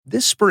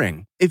This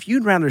spring, if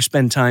you'd rather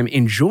spend time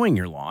enjoying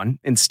your lawn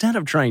instead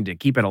of trying to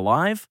keep it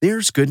alive,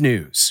 there's good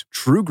news.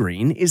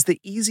 TruGreen is the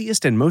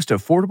easiest and most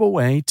affordable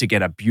way to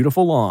get a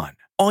beautiful lawn.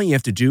 All you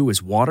have to do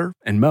is water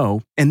and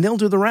mow, and they'll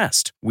do the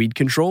rest. Weed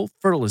control,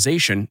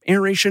 fertilization,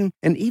 aeration,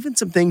 and even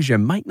some things you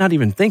might not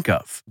even think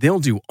of. They'll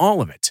do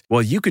all of it,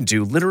 while you can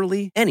do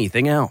literally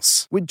anything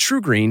else. With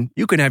TruGreen,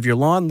 you can have your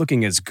lawn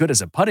looking as good as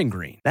a putting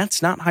green.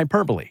 That's not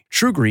hyperbole.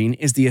 TruGreen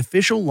is the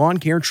official lawn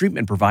care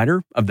treatment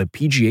provider of the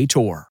PGA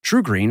Tour.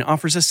 TruGreen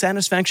offers a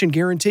satisfaction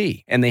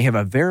guarantee, and they have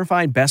a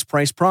verified best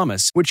price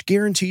promise, which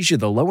guarantees you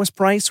the lowest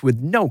price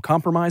with no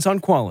compromise on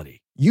quality.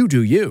 You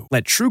do you.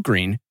 Let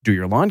TruGreen do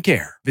your lawn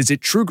care. Visit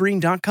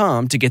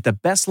TruGreen.com to get the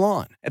best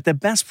lawn at the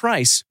best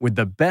price with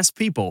the best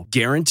people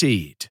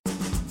guaranteed.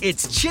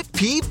 It's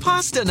chickpea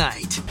pasta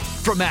night.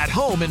 From at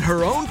home in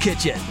her own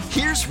kitchen,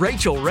 here's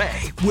Rachel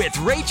Ray with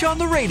Rach on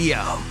the Radio.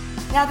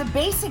 Now, the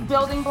basic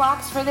building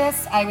blocks for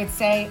this, I would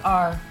say,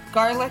 are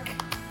garlic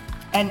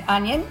and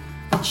onion,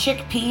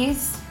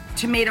 chickpeas,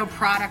 tomato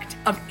product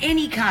of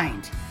any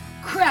kind,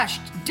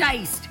 crushed,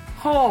 diced,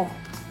 whole,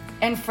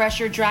 and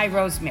fresh or dry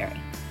rosemary.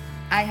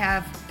 I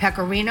have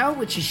pecorino,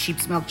 which is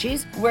sheep's milk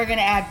cheese. We're gonna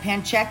add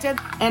pancetta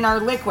and our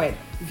liquid,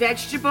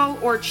 vegetable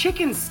or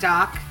chicken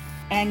stock.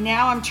 And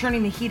now I'm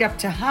turning the heat up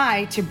to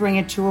high to bring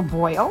it to a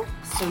boil.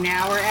 So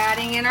now we're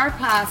adding in our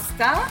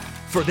pasta.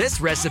 For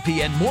this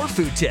recipe and more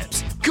food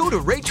tips, go to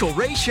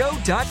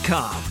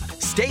RachelRayShow.com.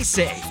 Stay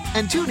safe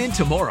and tune in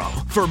tomorrow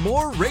for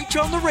more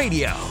Rach on the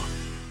Radio.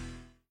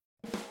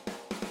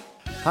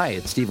 Hi,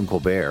 it's Stephen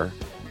Colbert,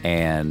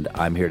 and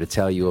I'm here to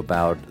tell you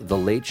about The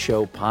Late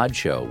Show Pod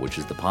Show, which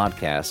is the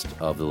podcast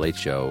of The Late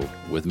Show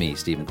with me,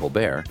 Stephen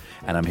Colbert,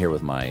 and I'm here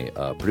with my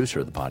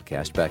producer of the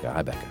podcast, Becca.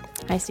 Hi, Becca.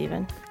 Hi,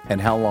 Stephen.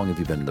 And how long have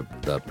you been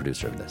the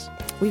producer of this?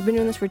 We've been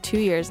doing this for 2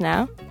 years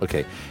now.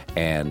 Okay,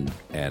 and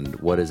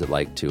what is it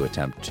like to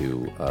attempt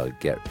to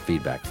get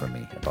feedback from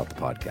me about the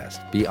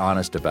podcast? Be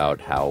honest about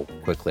how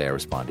quickly I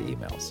respond to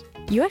emails.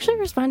 You actually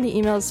respond to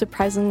emails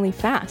surprisingly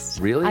fast.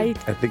 Really?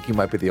 I think you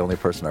might be the only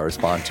person I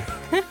respond to.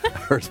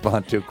 I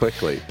respond to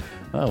quickly.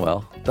 Oh,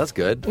 well, that's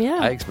good. Yeah.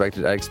 I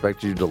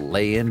expected you to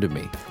lay into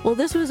me. Well,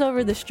 this was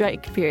over the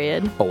strike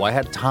period. Oh, I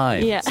had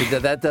time. Yeah. See,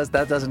 that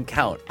doesn't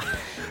count.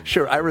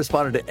 Sure, I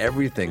responded to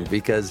everything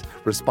because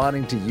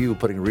responding to you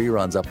putting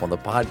reruns up on the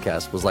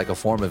podcast was like a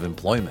form of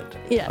employment.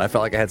 Yeah. And I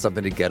felt like I had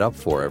something to get up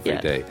for every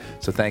day.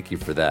 So thank you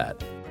for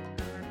that.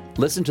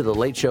 Listen to The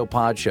Late Show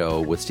Pod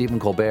Show with Stephen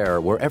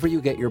Colbert wherever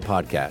you get your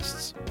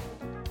podcasts.